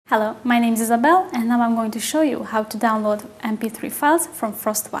Hello, my name is Isabel and now I'm going to show you how to download MP3 files from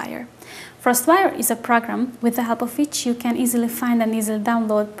FrostWire. FrostWire is a program with the help of which you can easily find and easily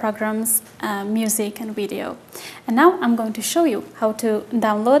download programs, music and video. And now I'm going to show you how to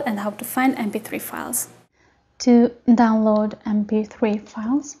download and how to find MP3 files. To download MP3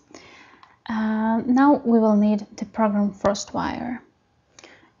 files, now we will need the program FrostWire.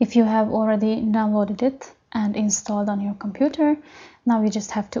 If you have already downloaded it and installed on your computer, now you just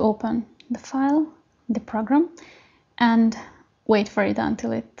have to open the file, the program, and wait for it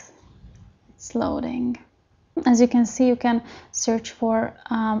until it's loading. As you can see, you can search for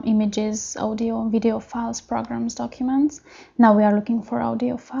images, audio, video files, programs, documents. Now we are looking for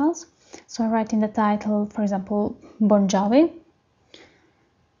audio files. So I write in the title, for example, Bon Jovi,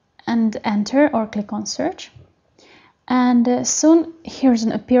 and enter or click on search. And soon here's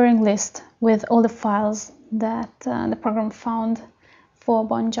an appearing list with all the files that the program found for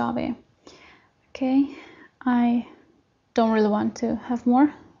Bon Jovi. Okay, I don't really want to have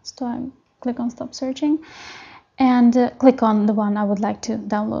more, so I click on stop searching and click on the one I would like to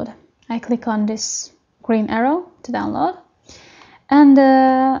download. I click on this green arrow to download, and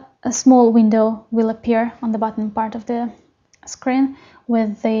a small window will appear on the bottom part of the screen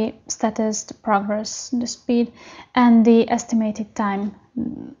with the status, the progress, the speed, and the estimated time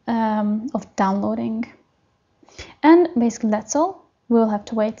of downloading. And basically that's all. We will have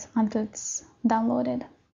to wait until it's downloaded.